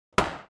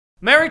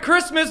Merry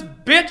Christmas,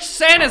 bitch,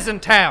 Santa's in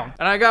town.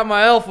 And I got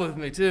my elf with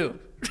me, too.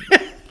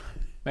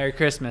 Merry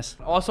Christmas.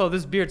 Also,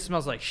 this beard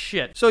smells like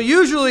shit. So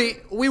usually,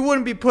 we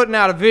wouldn't be putting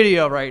out a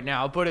video right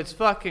now, but it's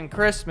fucking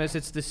Christmas.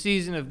 It's the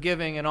season of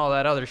giving and all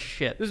that other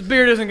shit. This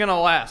beard isn't gonna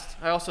last.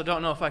 I also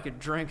don't know if I could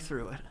drink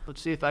through it.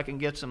 Let's see if I can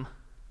get some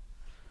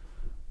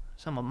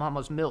of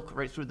Mama's milk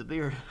right through the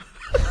beard.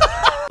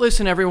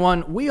 Listen,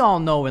 everyone, we all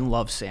know and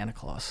love Santa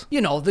Claus.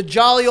 You know, the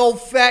jolly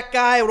old fat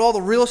guy with all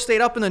the real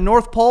estate up in the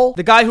North Pole.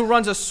 The guy who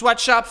runs a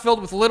sweatshop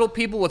filled with little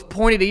people with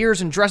pointed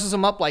ears and dresses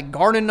them up like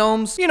garden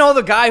gnomes. You know,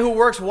 the guy who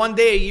works one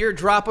day a year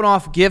dropping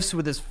off gifts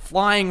with his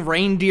flying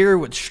reindeer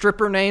with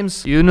stripper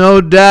names. You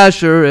know,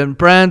 Dasher and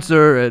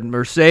Prancer and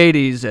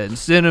Mercedes and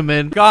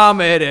Cinnamon,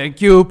 Comet and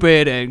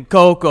Cupid and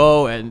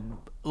Coco and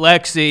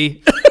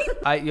Lexi.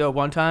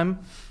 One time?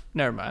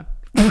 Never mind.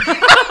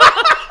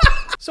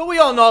 So we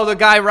all know the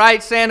guy,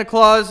 right? Santa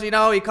Claus, you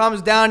know, he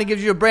comes down, he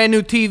gives you a brand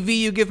new TV,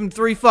 you give him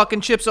 3 fucking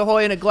Chips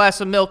Ahoy and a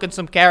glass of milk and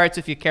some carrots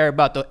if you care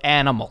about the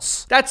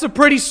animals. That's a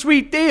pretty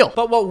sweet deal.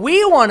 But what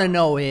we want to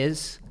know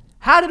is,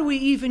 how did we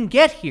even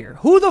get here?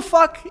 Who the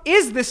fuck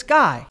is this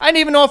guy? I didn't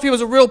even know if he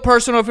was a real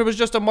person or if it was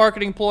just a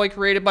marketing ploy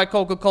created by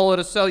Coca-Cola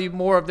to sell you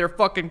more of their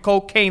fucking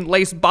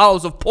cocaine-laced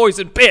bottles of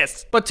poison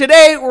piss. But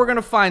today, we're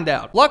gonna find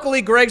out.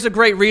 Luckily, Greg's a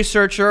great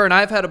researcher, and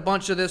I've had a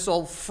bunch of this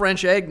old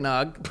French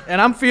eggnog,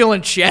 and I'm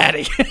feeling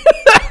chatty.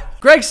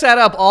 Greg sat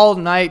up all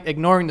night,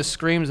 ignoring the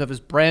screams of his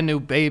brand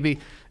new baby,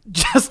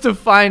 just to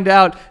find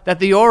out that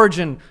the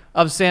origin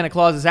of Santa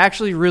Claus is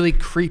actually really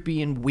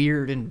creepy and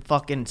weird and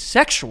fucking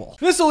sexual.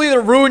 This will either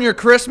ruin your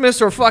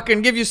Christmas or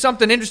fucking give you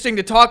something interesting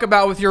to talk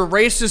about with your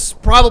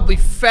racist, probably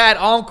fat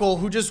uncle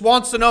who just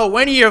wants to know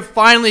when you're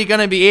finally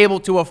gonna be able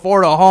to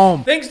afford a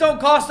home. Things don't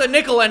cost a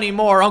nickel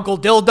anymore, Uncle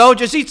Dildo.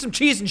 Just eat some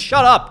cheese and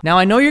shut up. Now,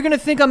 I know you're gonna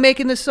think I'm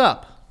making this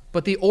up,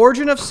 but the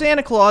origin of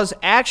Santa Claus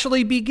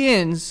actually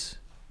begins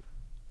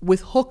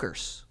with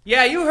hookers.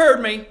 Yeah, you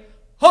heard me.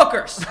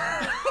 Hookers,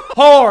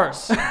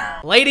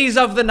 whores, ladies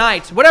of the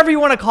night, whatever you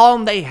want to call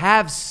them, they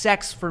have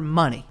sex for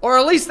money. Or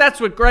at least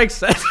that's what Greg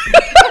said.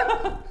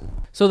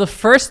 So the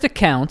first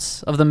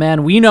accounts of the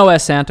man we know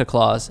as Santa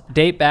Claus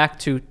date back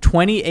to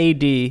 20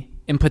 AD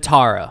in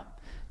Patara.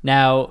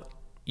 Now,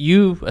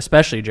 you,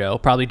 especially Joe,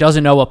 probably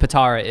doesn't know what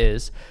Patara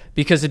is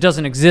because it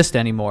doesn't exist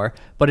anymore,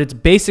 but it's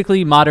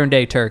basically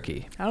modern-day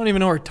Turkey. I don't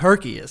even know where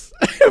Turkey is.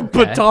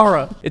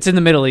 Patara. It's in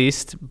the Middle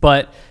East,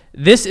 but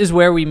this is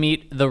where we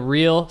meet the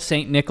real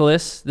St.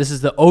 Nicholas. This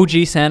is the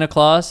OG Santa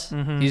Claus.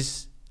 Mm-hmm.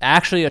 He's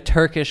actually a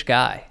Turkish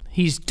guy.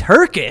 He's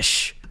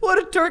Turkish? What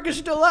a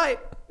Turkish delight.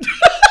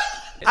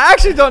 I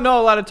actually don't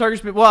know a lot of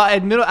Turkish people. Well,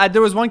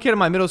 there was one kid in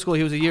my middle school.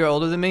 He was a year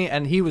older than me,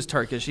 and he was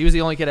Turkish. He was the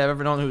only kid I've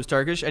ever known who was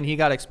Turkish, and he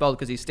got expelled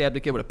because he stabbed a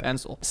kid with a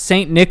pencil.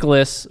 St.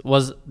 Nicholas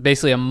was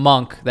basically a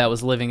monk that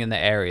was living in the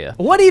area.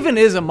 What even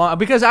is a monk?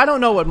 Because I don't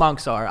know what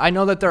monks are. I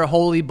know that they're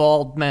holy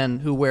bald men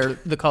who wear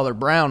the color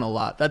brown a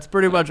lot. That's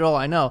pretty much all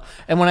I know.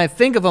 And when I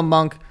think of a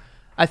monk,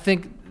 I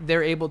think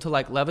they're able to,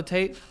 like,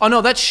 levitate. Oh,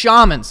 no, that's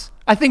shamans.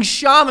 I think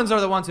shamans are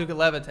the ones who can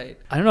levitate.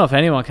 I don't know if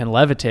anyone can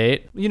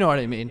levitate. You know what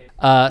I mean.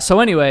 So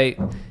anyway,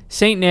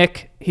 St.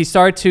 Nick, he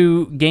started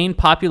to gain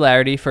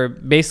popularity for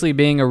basically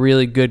being a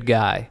really good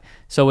guy.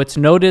 So it's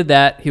noted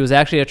that he was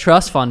actually a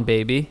trust fund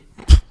baby.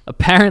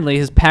 Apparently,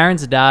 his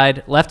parents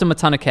died, left him a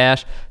ton of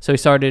cash, so he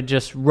started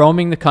just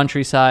roaming the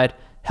countryside,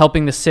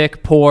 helping the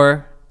sick,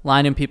 poor,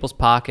 lining people's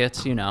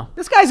pockets, you know.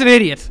 This guy's an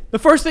idiot. The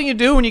first thing you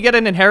do when you get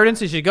an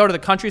inheritance is you go to the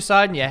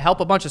countryside and you help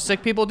a bunch of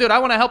sick people. Dude, I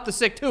want to help the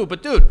sick too,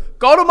 but dude,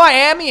 go to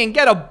Miami and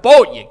get a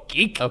boat, you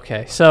geek.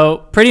 Okay,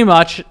 so pretty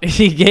much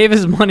he gave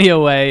his money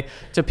away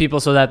to people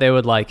so that they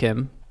would like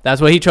him. That's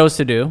what he chose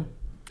to do.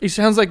 He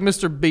sounds like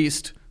Mr.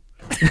 Beast.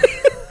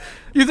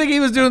 You think he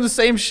was doing the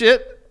same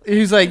shit?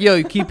 He's like,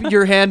 yo, keep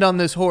your hand on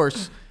this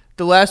horse.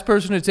 The last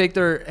person to take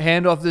their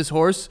hand off this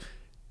horse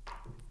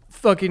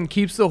fucking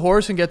keeps the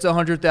horse and gets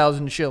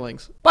 100,000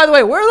 shillings. By the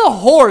way, where are the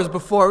whores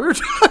before? We were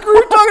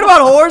talking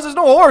about whores. There's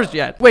no whores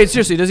yet. Wait,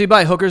 seriously, does he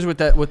buy hookers with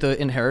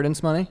the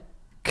inheritance money?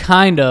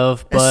 Kind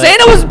of, but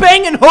Santa was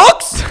banging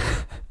hooks?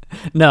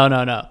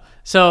 No.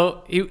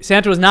 So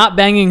Santa was not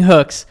banging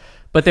hooks,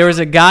 but there was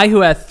a guy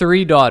who had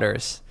 3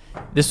 daughters.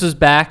 This was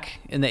back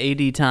in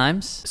the AD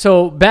times.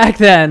 So back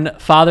then,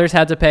 fathers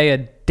had to pay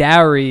a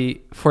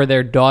dowry for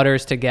their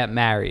daughters to get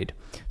married.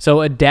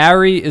 So a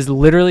dowry is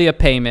literally a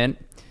payment,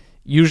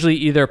 usually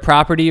either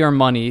property or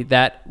money,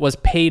 that was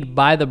paid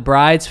by the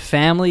bride's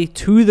family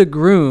to the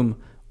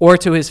groom or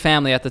to his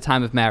family at the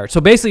time of marriage.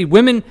 So basically,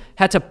 women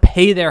had to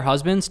pay their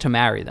husbands to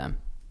marry them.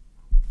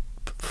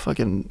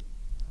 Fucking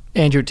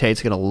Andrew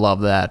Tate's gonna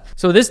love that.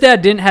 So this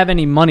dad didn't have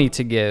any money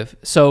to give,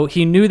 so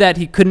he knew that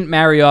he couldn't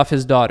marry off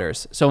his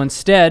daughters. So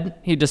instead,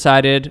 he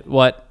decided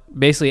what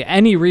basically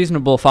any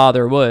reasonable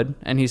father would,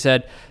 and he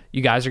said,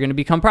 you guys are going to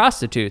become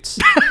prostitutes.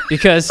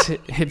 Because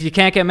if you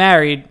can't get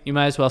married, you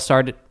might as well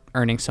start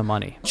earning some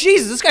money.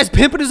 Jesus, this guy's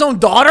pimping his own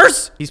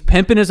daughters? He's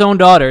pimping his own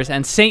daughters,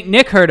 and St.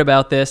 Nick heard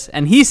about this,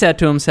 and he said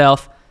to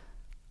himself,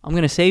 I'm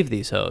going to save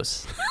these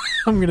hoes.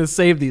 I'm going to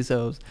save these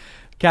hoes.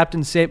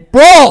 Captain Save...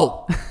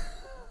 Bro!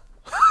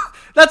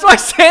 That's why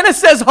Santa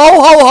says ho,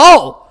 ho,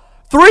 ho.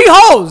 3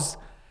 hoes.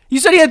 You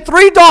said he had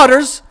 3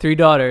 daughters. 3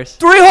 daughters.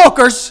 3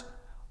 hookers.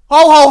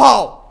 Ho, ho,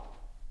 ho.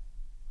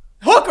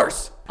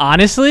 Hookers.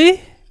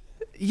 Honestly?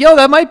 Yo,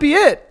 that might be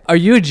it. Are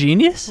you a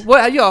genius?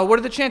 What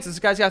are the chances? This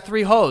guy's got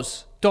 3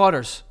 hoes.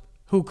 Daughters.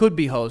 Who could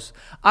be hoes.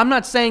 I'm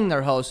not saying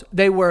they're hoes.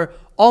 They were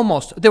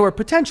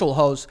potential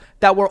hoes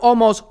that were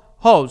almost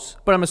hoes.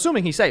 But I'm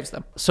assuming he saves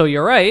them. So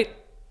you're right.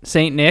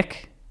 Saint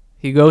Nick,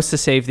 he goes to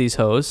save these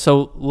hoes.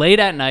 So late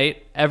at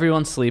night,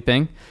 everyone's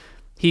sleeping.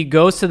 He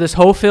goes to this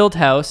hoe-filled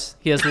house.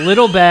 He has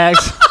little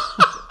bags.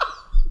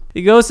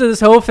 He goes to this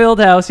hoe-filled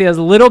house. He has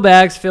little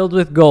bags filled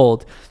with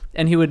gold.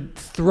 And he would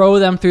throw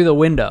them through the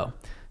window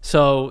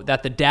so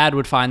that the dad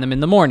would find them in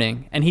the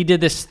morning. And he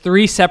did this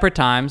 3 separate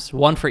times,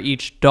 1 for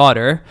each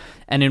daughter.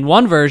 And in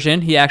one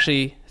version, he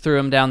actually threw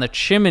them down the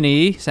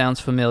chimney. Sounds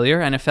familiar.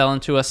 And it fell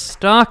into a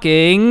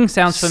stocking.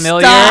 Sounds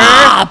familiar.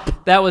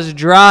 Stop! That was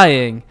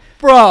drying.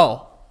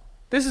 Bro,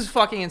 this is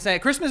fucking insane.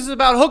 Christmas is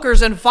about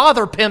hookers and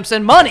father pimps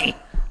and money.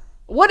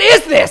 What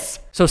is this?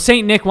 So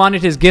St. Nick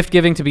wanted his gift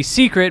giving to be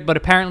secret, but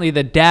apparently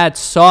the dad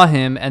saw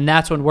him, and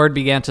that's when word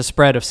began to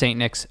spread of St.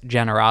 Nick's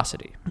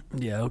generosity.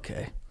 Yeah,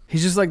 okay.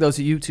 He's just like those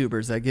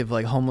YouTubers that give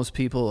like homeless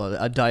people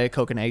a Diet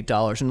Coke and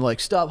 $8 and like,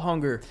 stop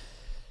hunger.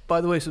 By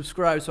the way,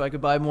 subscribe so I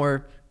could buy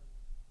more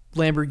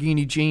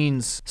Lamborghini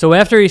jeans. So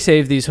after he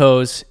saved these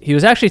hoes, he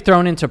was actually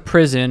thrown into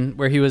prison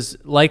where he was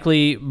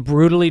likely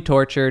brutally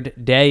tortured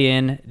day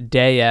in,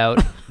 day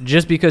out,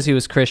 just because he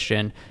was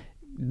Christian.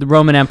 The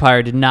Roman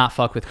Empire did not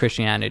fuck with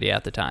Christianity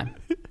at the time.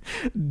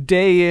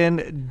 Day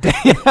in,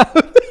 day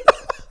out.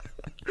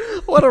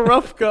 What a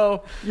rough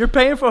go. You're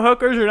paying for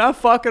hookers, you're not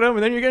fucking them,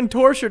 and then you're getting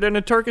tortured in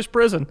a Turkish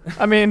prison.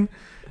 I mean,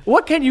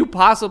 what can you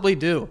possibly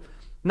do?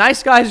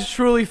 Nice guys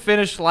truly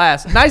finish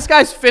last. Nice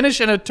guys finish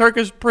in a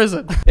Turkish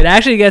prison. It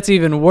actually gets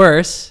even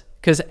worse,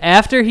 because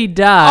after he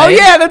died... Oh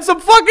yeah, that's some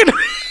fucking...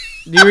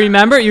 Do you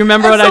remember? You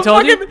remember what I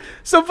told you?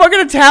 Some fucking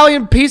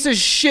Italian piece of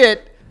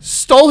shit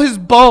stole his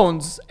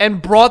bones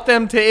and brought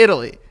them to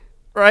Italy,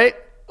 right?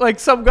 Like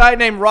some guy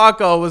named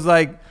Rocco was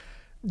like,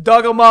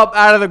 dug him up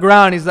out of the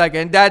ground. He's like,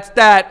 and that's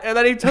that. And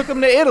then he took him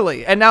to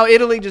Italy. And now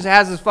Italy just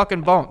has his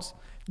fucking bones.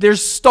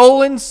 There's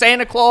stolen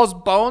Santa Claus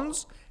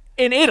bones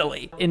in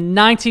Italy. In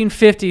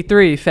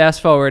 1953, fast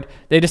forward,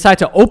 they decide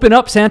to open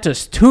up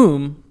Santa's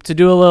tomb to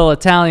do a little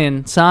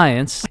Italian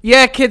science.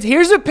 Yeah, kids,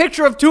 here's a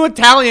picture of 2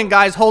 Italian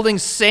guys holding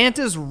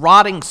Santa's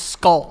rotting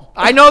skull.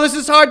 I know this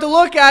is hard to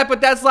look at,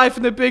 but that's life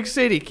in the big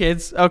city,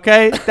 kids,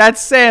 okay?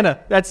 That's Santa.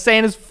 That's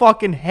Santa's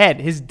fucking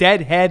head, his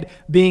dead head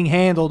being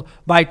handled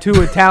by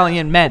 2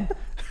 Italian men,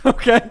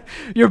 okay?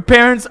 Your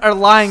parents are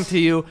lying to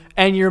you,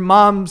 and your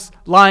mom's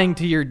lying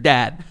to your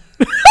dad.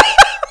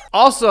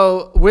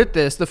 Also, with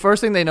this, the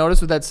first thing they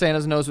noticed was that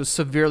Santa's nose was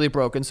severely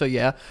broken. So,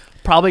 yeah,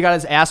 probably got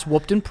his ass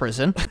whooped in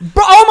prison.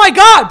 Bro, oh, my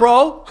God,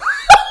 bro.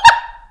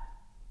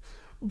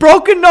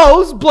 Broken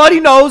nose,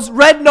 bloody nose,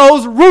 red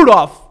nose,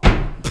 Rudolph.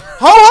 Ho,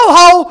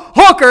 ho, ho,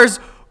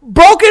 hookers,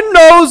 broken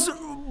nose,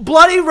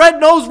 bloody red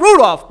nose,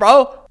 Rudolph,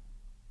 bro.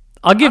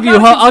 I'll give you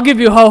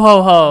ho,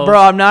 ho, ho. Bro,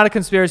 I'm not a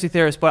conspiracy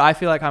theorist, but I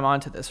feel like I'm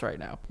onto this right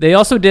now. They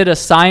also did a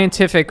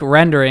scientific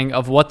rendering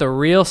of what the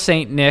real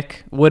St.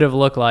 Nick would have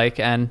looked like,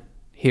 and...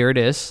 here it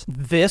is.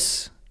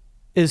 This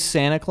is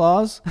Santa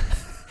Claus.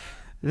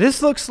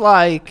 This looks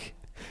like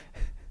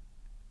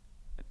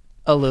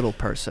a little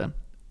person.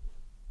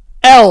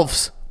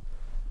 Elves.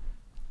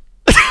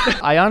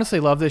 I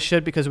honestly love this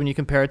shit because when you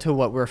compare it to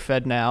what we're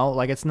fed now,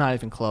 like it's not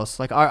even close.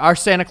 Like our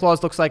Santa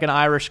Claus looks like an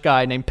Irish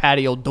guy named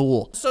Paddy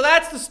O'Doul. So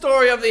that's the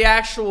story of the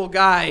actual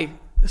guy,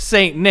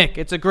 Saint Nick.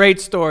 It's a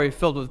great story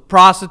filled with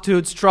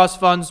prostitutes, trust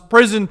funds,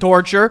 prison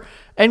torture,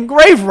 and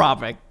grave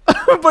robbing.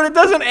 But it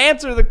doesn't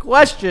answer the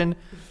question,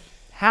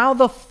 how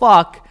the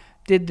fuck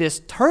did this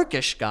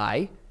Turkish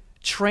guy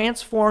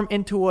transform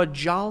into a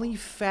jolly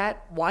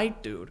fat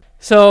white dude?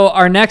 So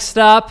our next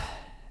stop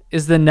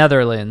is the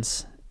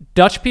Netherlands.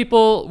 Dutch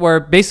people were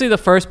basically the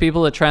first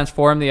people to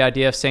transform the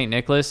idea of St.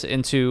 Nicholas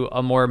into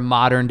a more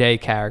modern day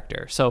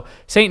character. So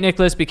St.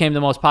 Nicholas became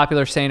the most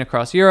popular saint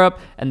across Europe,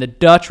 and the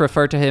Dutch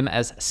referred to him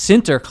as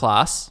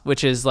Sinterklaas,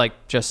 which is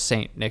like just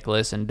St.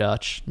 Nicholas in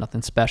Dutch,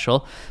 nothing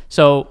special.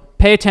 So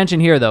pay attention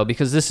here, though,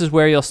 because this is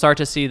where you'll start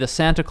to see the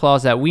Santa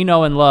Claus that we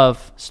know and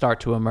love start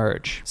to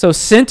emerge. So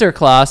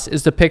Sinterklaas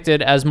is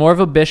depicted as more of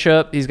a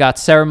bishop. He's got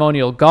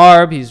ceremonial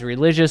garb. He's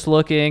religious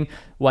looking,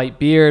 white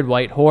beard,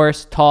 white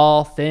horse,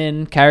 tall,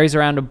 thin, carries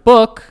around a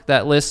book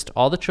that lists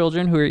all the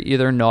children who are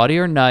either naughty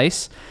or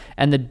nice.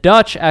 And the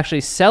Dutch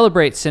actually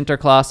celebrate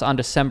Sinterklaas on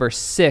December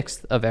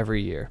 6th of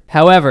every year.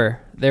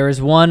 However, there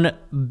is one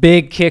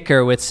big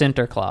kicker with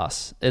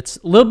Sinterklaas. It's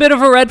a little bit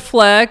of a red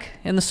flag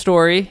in the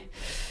story.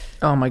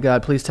 Oh my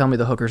God, please tell me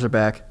the hookers are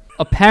back.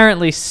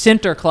 Apparently,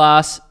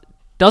 Sinterklaas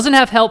doesn't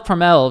have help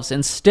from elves.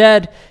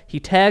 Instead, he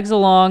tags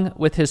along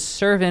with his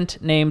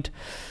servant named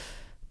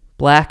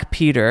Black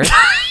Peter.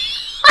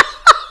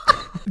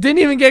 Didn't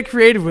even get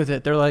creative with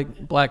it. They're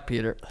like, Black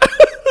Peter.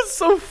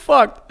 So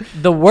fucked.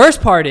 The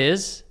worst part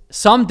is,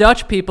 some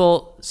Dutch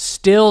people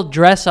still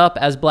dress up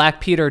as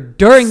Black Peter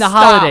during the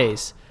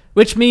holidays.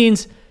 which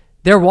means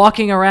they're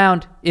walking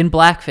around in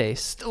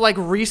blackface. Like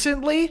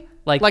recently?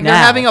 Like they're now.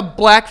 having a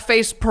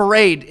blackface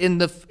parade in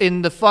the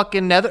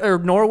fucking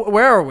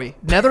where are we?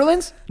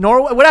 Netherlands?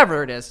 Norway?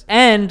 Whatever it is.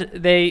 And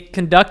they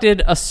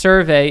conducted a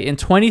survey in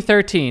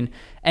 2013,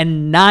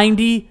 and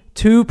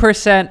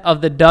 92%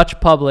 of the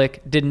Dutch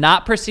public did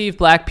not perceive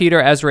Black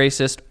Peter as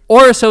racist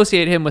or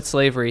associate him with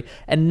slavery,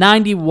 and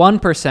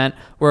 91%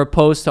 were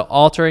opposed to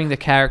altering the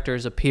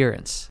character's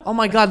appearance. Oh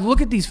my God,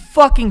 look at these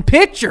fucking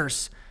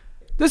pictures.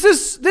 This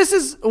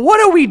is what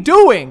are we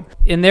doing?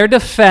 In their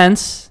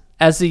defense,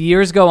 as the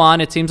years go on,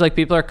 it seems like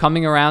people are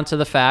coming around to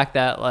the fact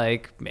that,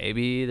 like,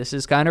 maybe this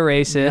is kind of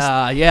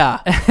racist.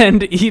 Yeah.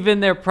 And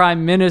even their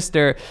prime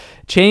minister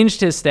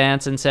changed his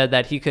stance and said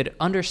that he could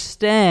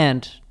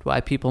understand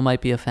why people might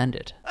be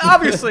offended.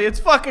 Obviously, it's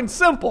fucking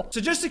simple.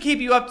 So just to keep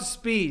you up to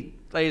speed,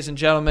 ladies and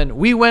gentlemen,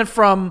 we went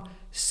from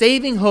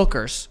saving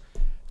hookers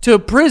to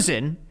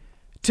prison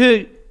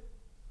to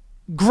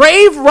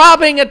grave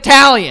robbing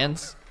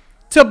Italians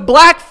to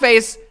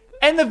blackface,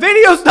 and the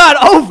video's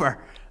not over.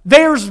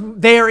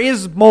 There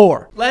is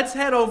more. Let's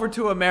head over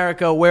to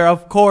America, where,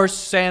 of course,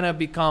 Santa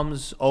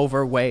becomes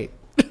overweight.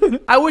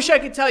 I wish I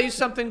could tell you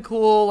something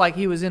cool, like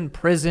he was in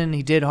prison,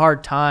 he did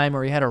hard time,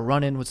 or he had a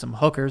run-in with some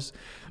hookers.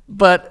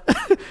 But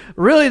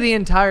really, the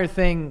entire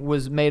thing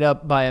was made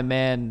up by a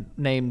man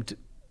named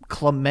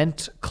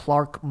Clement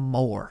Clark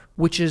Moore,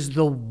 which is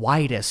the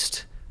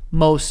widest,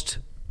 most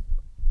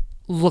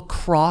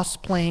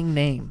lacrosse-playing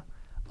name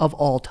of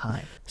all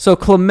time. So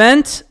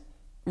Clement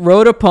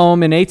wrote a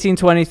poem in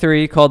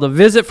 1823 called A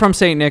Visit from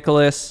St.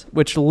 Nicholas,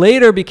 which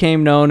later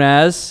became known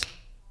as,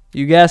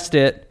 you guessed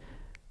it,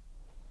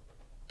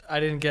 I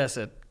didn't guess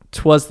it.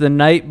 'Twas the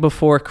Night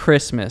Before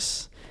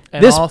Christmas.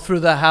 And all through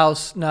the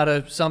house,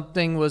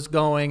 something was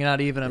going, not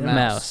even a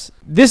mouse.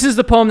 This is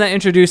the poem that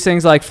introduced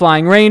things like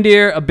flying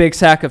reindeer, a big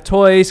sack of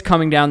toys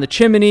coming down the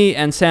chimney,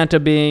 and Santa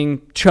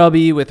being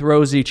chubby with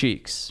rosy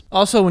cheeks.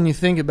 Also, when you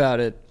think about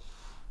it,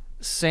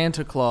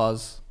 Santa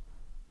Claus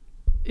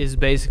is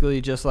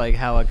basically just like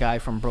how a guy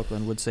from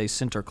Brooklyn would say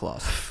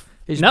Sinterklaas.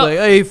 He's like,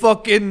 hey,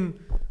 fucking,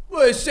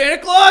 what, Santa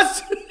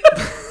Claus?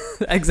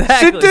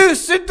 Exactly.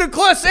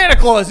 Sinterklaas, Santa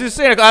Claus. It's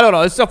Santa Claus. I don't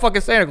know. It's still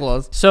fucking Santa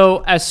Claus.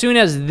 So as soon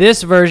as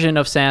this version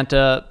of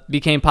Santa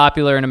became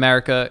popular in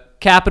America,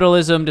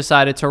 capitalism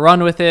decided to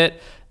run with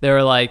it. They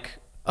were like,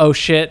 oh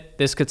shit,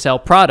 this could sell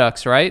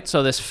products, right?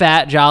 So this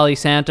fat, jolly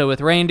Santa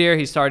with reindeer,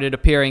 he started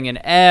appearing in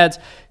ads,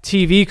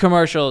 TV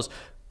commercials.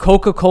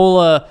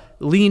 Coca-Cola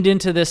leaned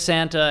into this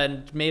Santa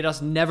and made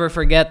us never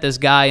forget this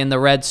guy in the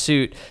red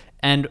suit.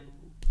 And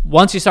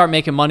once you start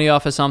making money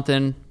off of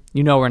something,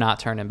 you know we're not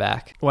turning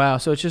back. Wow,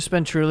 so it's just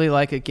been truly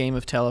like a game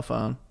of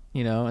telephone,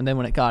 you know? And then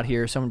when it got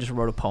here, someone just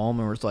wrote a poem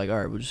and was like, all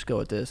right, we'll just go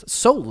with this. It's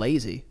so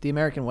lazy, the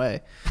American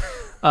way.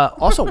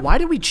 Also, why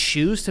did we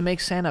choose to make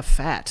Santa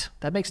fat?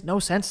 That makes no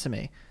sense to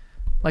me.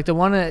 Like the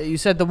one, you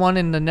said the one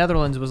in the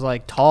Netherlands was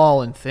like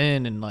tall and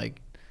thin and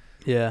like,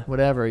 yeah,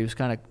 whatever.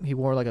 He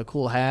wore like a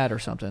cool hat or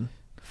something.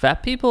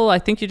 Fat people, I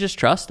think you just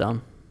trust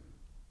them.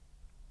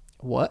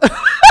 What?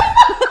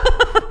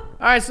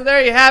 All right, so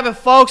there you have it,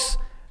 folks.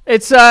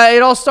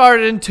 It all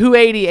started in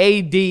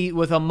 280 AD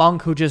with a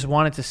monk who just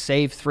wanted to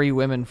save 3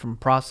 women from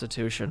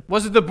prostitution.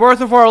 Was it the birth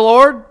of our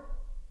Lord?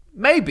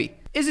 Maybe.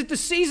 Is it the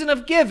season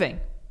of giving?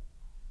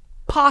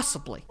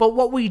 Possibly. But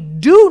what we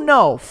do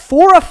know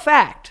for a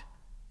fact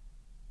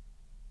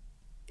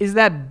is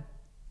that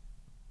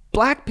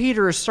Black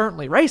Peter is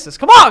certainly racist.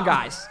 Come on,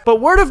 guys. But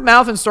word of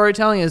mouth and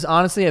storytelling is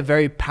honestly a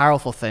very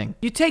powerful thing.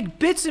 You take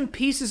bits and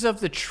pieces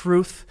of the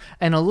truth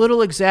and a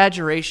little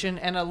exaggeration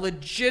and a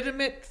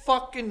legitimate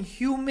fucking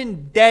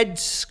human dead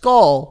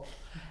skull,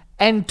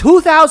 and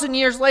 2,000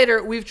 years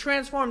later, we've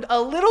transformed a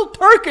little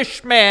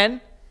Turkish man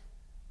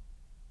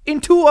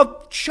into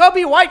a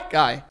chubby white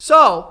guy.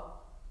 So,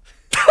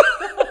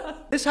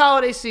 this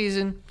holiday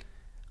season,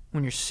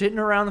 when you're sitting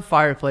around the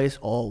fireplace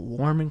all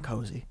warm and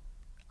cozy,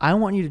 I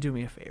want you to do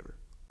me a favor.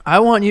 I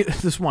want you...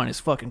 This wine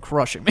is fucking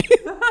crushing me.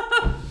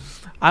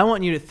 I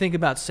want you to think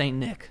about St.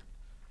 Nick.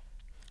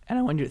 And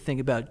I want you to think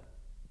about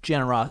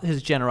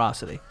his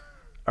generosity.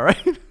 All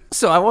right?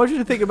 So I want you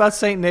to think about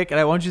St. Nick, and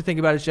I want you to think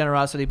about his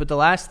generosity. But the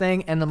last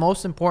thing, and the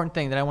most important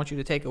thing that I want you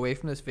to take away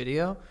from this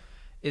video,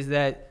 is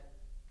that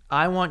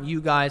I want you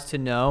guys to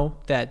know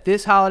that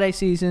this holiday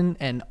season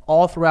and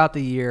all throughout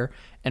the year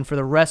and for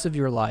the rest of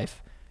your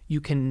life,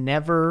 you can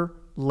never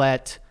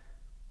let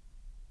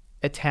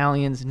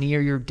Italians near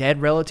your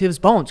dead relatives'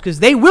 bones, because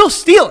they will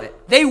steal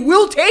it. They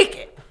will take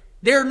it.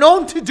 They're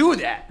known to do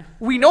that.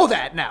 We know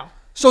that now.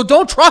 So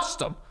don't trust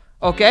them,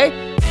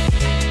 okay?